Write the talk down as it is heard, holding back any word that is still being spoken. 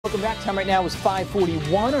Welcome back. Time right now is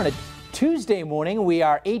 5:41 on a Tuesday morning. We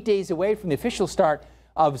are 8 days away from the official start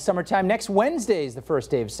of summertime. Next Wednesday is the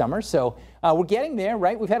first day of summer, so we're getting there,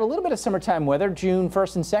 right? We've had a little bit of summertime weather. June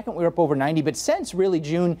 1st and 2nd, we were up over 90, but since really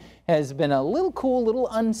June has been a little cool, a little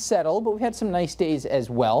unsettled, but we've had some nice days as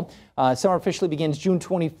well. Summer officially begins June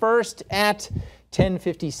 21st at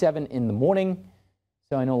 10:57 in the morning.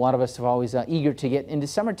 So I know a lot of us are always eager to get into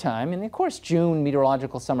summertime, and of course June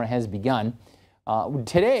meteorological summer has begun.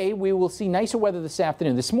 Today we will see nicer weather this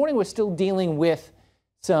afternoon. This morning we're still dealing with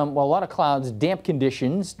a lot of clouds, damp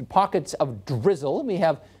conditions, pockets of drizzle. We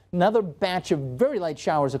have another batch of very light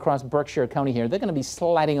showers across Berkshire County here. They're going to be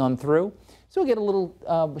sliding on through. So we'll get a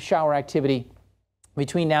little shower activity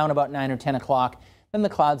between now and about 9 or 10 o'clock. Then the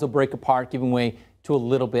clouds will break apart, giving way to a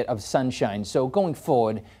little bit of sunshine. So going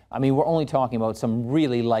forward, I mean, we're only talking about some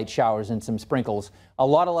really light showers and some sprinkles. A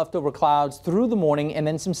lot of leftover clouds through the morning, and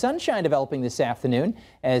then some sunshine developing this afternoon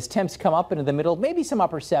as temps come up into the middle, maybe some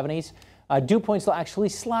upper 70s. Dew points will actually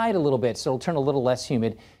slide a little bit, so it'll turn a little less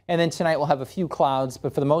humid. And then tonight we'll have a few clouds,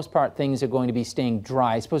 but for the most part, things are going to be staying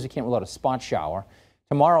dry. I suppose we can't rule out a spot shower.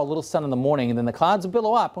 Tomorrow, a little sun in the morning, and then the clouds will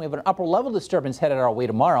billow up. We have an upper level disturbance headed our way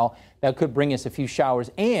tomorrow that could bring us a few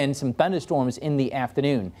showers and some thunderstorms in the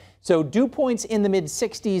afternoon. So dew points in the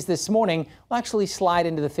mid-60s this morning will actually slide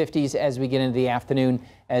into the 50s as we get into the afternoon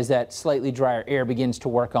as that slightly drier air begins to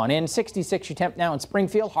work on in. 66 your temp now in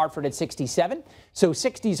Springfield, Hartford at 67. So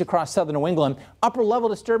 60s across southern New England. Upper level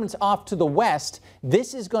disturbance off to the west.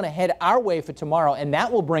 This is going to head our way for tomorrow, and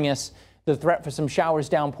that will bring us the threat for some showers,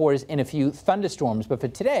 downpours, and a few thunderstorms. But for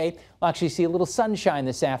today, we'll actually see a little sunshine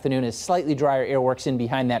this afternoon as slightly drier air works in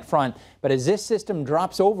behind that front. But as this system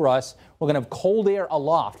drops over us, we're going to have cold air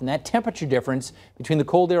aloft. And that temperature difference between the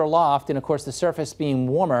cold air aloft and, of course, the surface being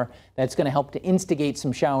warmer, that's going to help to instigate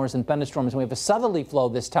some showers and thunderstorms. And we have a southerly flow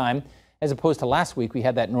this time, as opposed to last week. We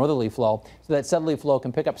had that northerly flow. So that southerly flow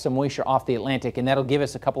can pick up some moisture off the Atlantic, and that'll give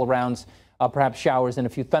us a couple of rounds perhaps showers and a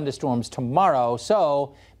few thunderstorms tomorrow.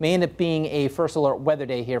 So may end up being a first alert weather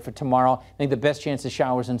day here for tomorrow. I think the best chance of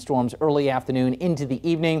showers and storms early afternoon into the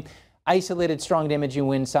evening. Isolated strong damaging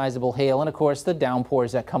winds, sizable hail, and of course the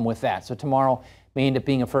downpours that come with that. So tomorrow may end up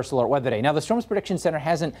being a first alert weather day. Now the Storms Prediction Center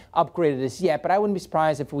hasn't upgraded this yet, but I wouldn't be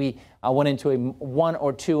surprised if we went into a 1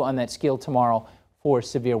 or 2 on that scale tomorrow for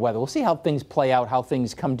severe weather. We'll see how things play out, how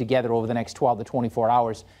things come together over the next 12 to 24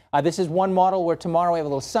 hours. This is one model where tomorrow we have a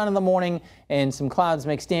little sun in the morning and some clouds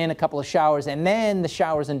mixed in, a couple of showers, and then the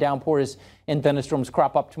showers and downpours and thunderstorms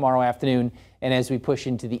crop up tomorrow afternoon. And as we push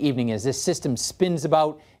into the evening, as this system spins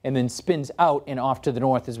about and then spins out and off to the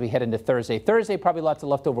north as we head into Thursday. Thursday, probably lots of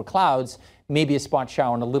leftover clouds, maybe a spot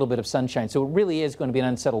shower and a little bit of sunshine. So it really is going to be an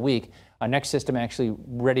unsettled week. Our next system actually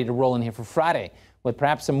ready to roll in here for Friday, with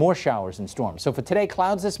perhaps some more showers and storms. So for today,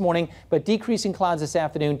 clouds this morning, but decreasing clouds this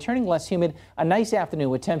afternoon, turning less humid. A nice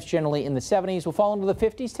afternoon with temps generally in the 70s. We'll fall into the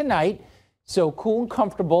 50s tonight, so cool and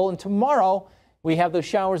comfortable. And tomorrow, we have those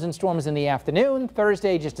showers and storms in the afternoon.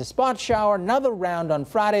 Thursday, just a spot shower. Another round on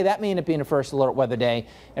Friday. That may end up being a first alert weather day.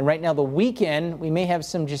 And right now, the weekend, we may have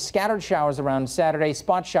some just scattered showers around Saturday,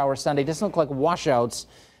 spot shower Sunday. Doesn't look like washouts,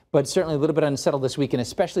 but certainly a little bit unsettled this weekend,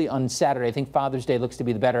 especially on Saturday. I think Father's Day looks to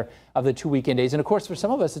be the better of the 2 weekend days. And of course, for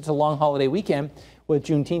some of us, it's a long holiday weekend with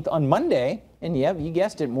Juneteenth on Monday. And yeah, you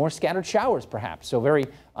guessed it, more scattered showers perhaps. So very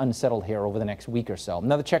unsettled here over the next week or so.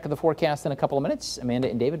 Another check of the forecast in a couple of minutes. Amanda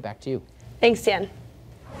and David, back to you. Thanks, Dan.